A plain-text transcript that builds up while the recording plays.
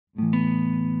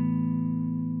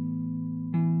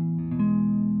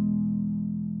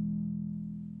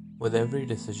With every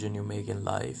decision you make in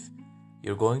life,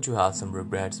 you're going to have some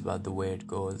regrets about the way it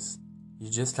goes. You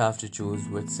just have to choose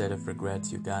which set of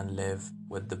regrets you can live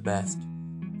with the best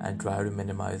and try to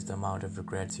minimize the amount of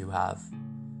regrets you have.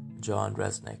 John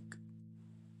Resnick.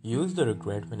 Use the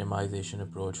regret minimization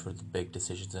approach for the big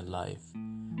decisions in life.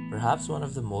 Perhaps one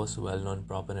of the most well known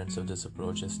proponents of this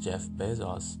approach is Jeff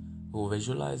Bezos, who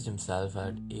visualized himself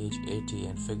at age 80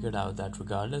 and figured out that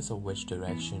regardless of which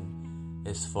direction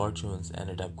his fortunes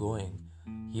ended up going,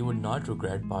 he would not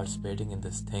regret participating in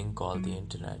this thing called the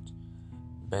internet.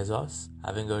 Bezos,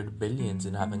 having earned billions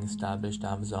and having established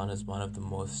Amazon as one of the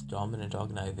most dominant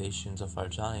organizations of our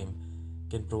time,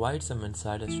 can provide some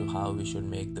insight as to how we should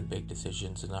make the big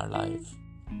decisions in our life.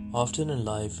 Often in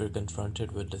life, we're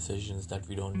confronted with decisions that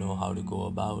we don't know how to go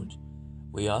about.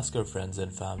 We ask our friends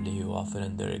and family, who often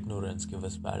in their ignorance give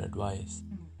us bad advice.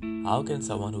 How can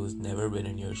someone who's never been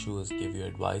in your shoes give you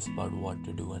advice about what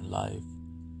to do in life?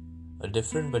 A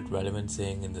different but relevant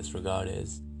saying in this regard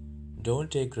is,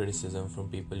 don't take criticism from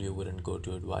people you wouldn't go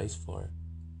to advice for.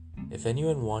 If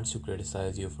anyone wants to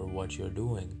criticize you for what you're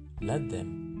doing, let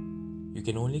them. You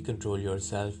can only control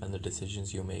yourself and the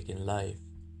decisions you make in life.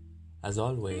 As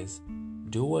always,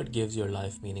 do what gives your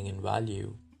life meaning and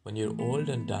value. When you're old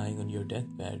and dying on your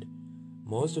deathbed,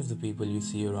 most of the people you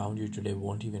see around you today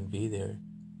won't even be there.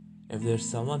 If there's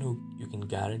someone who you can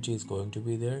guarantee is going to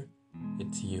be there,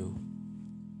 it's you.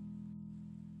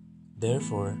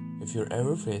 Therefore, if you're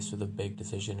ever faced with a big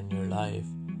decision in your life,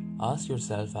 ask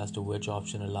yourself as to which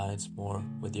option aligns more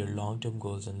with your long-term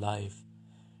goals in life.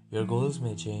 Your goals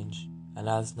may change, and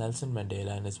as Nelson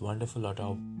Mandela in his wonderful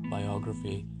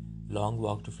autobiography, Long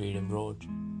Walk to Freedom wrote,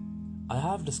 I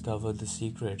have discovered the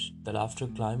secret that after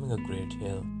climbing a great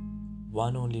hill,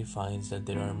 one only finds that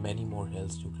there are many more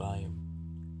hills to climb.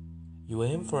 You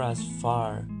aim for as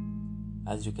far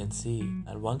as you can see,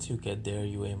 and once you get there,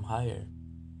 you aim higher.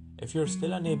 If you're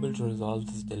still unable to resolve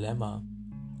this dilemma,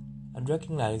 and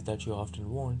recognize that you often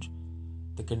won't,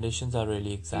 the conditions are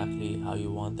really exactly how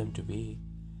you want them to be,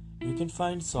 you can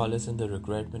find solace in the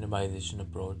regret minimization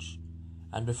approach.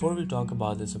 And before we talk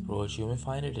about this approach, you may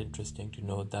find it interesting to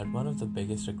note that one of the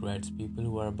biggest regrets people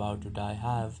who are about to die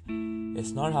have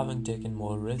is not having taken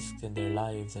more risks in their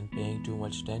lives and paying too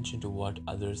much attention to what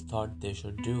others thought they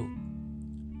should do.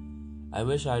 I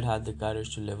wish I'd had the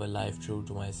courage to live a life true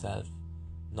to myself,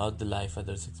 not the life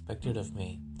others expected of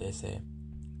me, they say.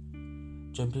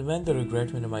 To implement the regret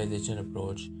minimization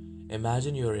approach,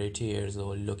 imagine you're 80 years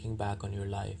old looking back on your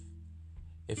life.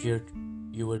 If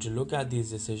you were to look at these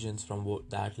decisions from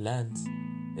that lens,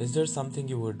 is there something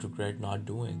you would regret not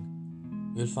doing?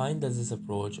 You'll find that this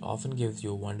approach often gives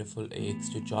you wonderful aches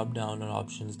to chop down on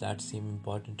options that seem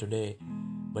important today,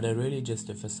 but are really just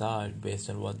a facade based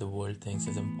on what the world thinks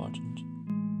is important.